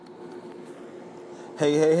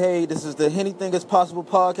Hey, this is the Hennythings Possible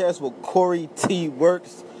podcast with Corey T.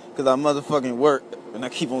 Works, because I motherfucking work. And I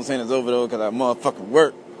keep on saying this over though, because I motherfucking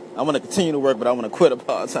work. I want to continue to work, but I want to quit a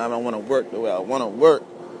part-time. I want to work the way I want to work.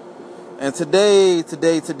 And today, I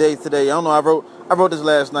don't know, I wrote this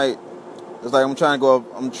last night. It's like I'm trying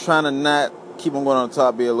to not keep on going on the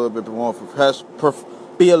top, be a little bit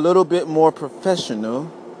more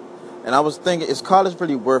professional. And I was thinking, is college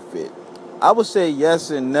really worth it? I would say yes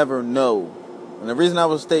and never no. And the reason I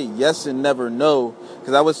would say yes and never no,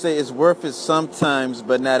 because I would say it's worth it sometimes,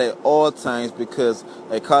 but not at all times, because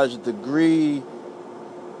a college degree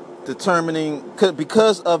determining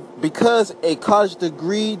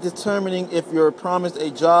if you're promised a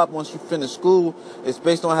job once you finish school is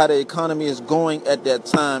based on how the economy is going at that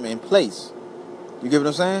time and place. You get what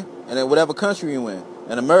I'm saying? And in whatever country you in.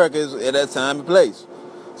 And America is at that time and place.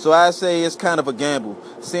 So I say it's kind of a gamble.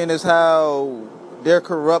 Seeing as how they're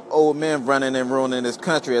corrupt old men running and ruining this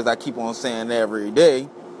country, as I keep on saying every day.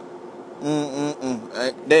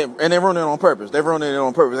 They're ruining it on purpose. They're ruining it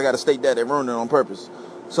on purpose. I got to state that. They're ruining it on purpose.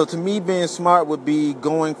 So to me, being smart would be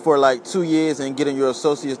going for like 2 years and getting your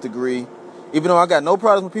associate's degree. Even though I got no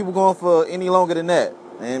problems with people going for any longer than that.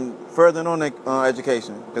 And furthering on their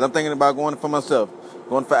education. Because I'm thinking about going for myself.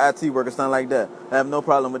 Going for IT work or something like that. I have no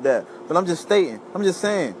problem with that. But I'm just saying.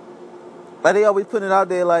 Like they always putting it out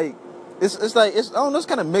there like, it's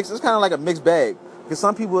kind of mixed. It's kind of like a mixed bag. Because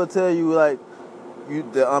some people will tell you like,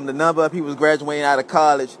 the number of people graduating out of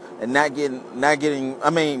college and not getting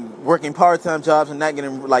working part-time jobs and not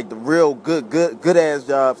getting like the real good ass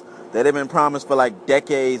jobs that they've been promised for like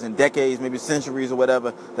decades and decades, maybe centuries or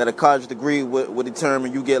whatever, that a college degree would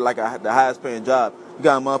determine you get like the highest paying job. You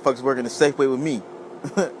got motherfuckers working the Safeway with me.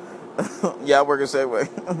 Yeah, I work at Safeway.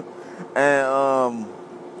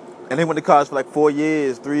 And they went to college for like 4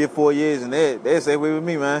 years, 3 or 4 years, and they're Safeway with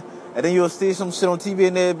me, man. And then you'll see some shit on TV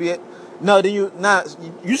and they'll be...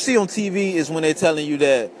 you see on TV is when they're telling you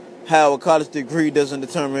that how a college degree doesn't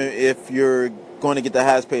determine if you're going to get the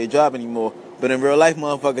highest paid job anymore. But in real life,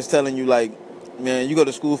 motherfuckers telling you like, man, you go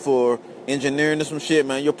to school for engineering or some shit,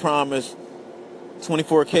 man, you're promised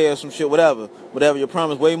 $24K or some shit, whatever. You're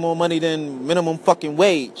promised way more money than minimum fucking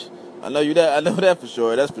wage. I know that for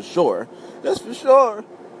sure. That's for sure.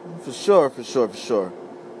 For sure.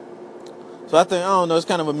 So I don't know, it's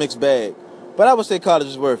kind of a mixed bag. But I would say college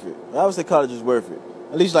is worth it.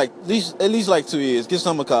 At least like 2 years. Get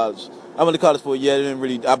summer college. I went to college for a year.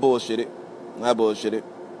 I bullshitted.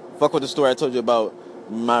 Fuck with the story I told you about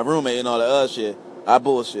my roommate and all that other shit. I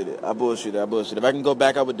bullshitted. If I can go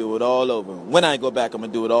back, I would do it all over. When I go back, I'm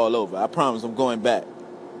going to do it all over. I promise I'm going back.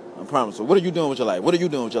 I promise. So what are you doing with your life?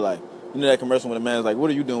 You know that commercial when a man's like, what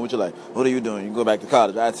are you doing with your life? What are you doing? You can go back to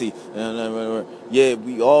college, IT. Yeah,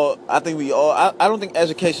 I don't think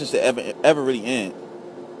education should ever really end.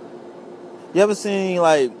 You ever seen,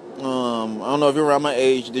 like, I don't know if you're around my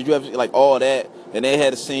age, did you ever, like, all that? And they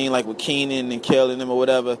had a scene, like, with Keenan and Kel and them or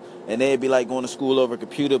whatever, and they'd be, like, going to school over a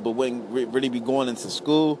computer, but wouldn't really be going into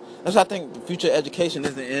school. That's why I think the future education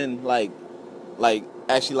isn't in,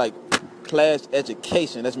 actually, like, class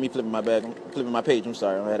education. That's me flipping my page. I'm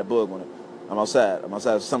sorry, I had a bug on it. I'm outside.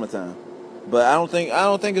 It's summertime. But I don't think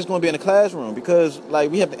it's going to be in the classroom, because like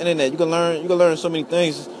we have the internet. You can learn so many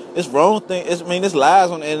things. It's wrong thing. It's lies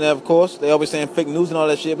on the internet, of course. They always saying fake news and all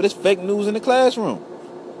that shit, but it's fake news in the classroom.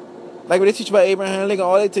 Like when they teach about Abraham Lincoln,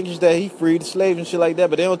 all they teach is that he freed the slaves and shit like that,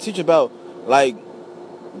 but they don't teach about like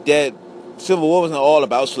that Civil War wasn't all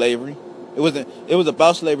about slavery. It was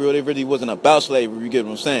about slavery, but it really wasn't about slavery. You get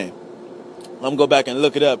what I'm saying? I'm gonna go back and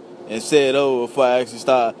look it up and say it over before I actually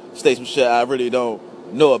start state some shit I really don't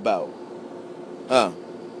know about. But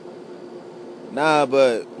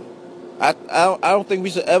I don't think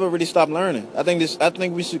we should ever really stop learning. I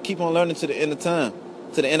think we should keep on learning to the end of time,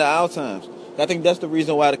 to the end of our times. I think that's the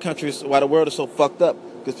reason why the world is so fucked up,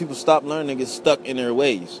 because people stop learning and get stuck in their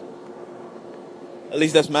ways. At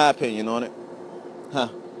least that's my opinion on it.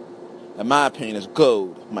 And my opinion is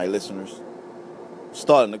gold, my listeners.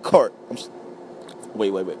 Starting a cult.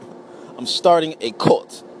 Wait. I'm starting a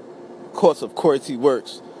cult. Cults of Corey T.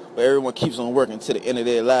 Works, where everyone keeps on working to the end of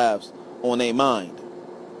their lives on their mind.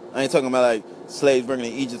 I ain't talking about like slaves working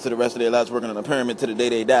in Egypt to the rest of their lives, working on a pyramid to the day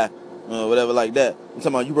they die, whatever like that. I'm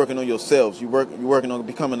talking about you working on yourselves. You're working on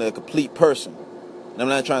becoming a complete person. And I'm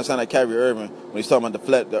not trying to sound like Kyrie Irving when he's talking about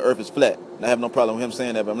the earth is flat. And I have no problem with him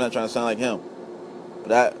saying that, but I'm not trying to sound like him.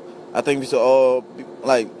 But I think we should all be,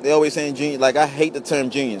 like they always saying genius. Like I hate the term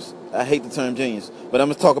genius. But I'm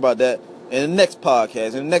going to talk about that in the next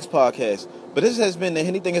podcast. But this has been the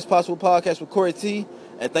Anything is Possible podcast with Corey T.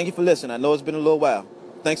 And thank you for listening. I know it's been a little while.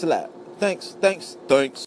 Thanks a lot. Thanks.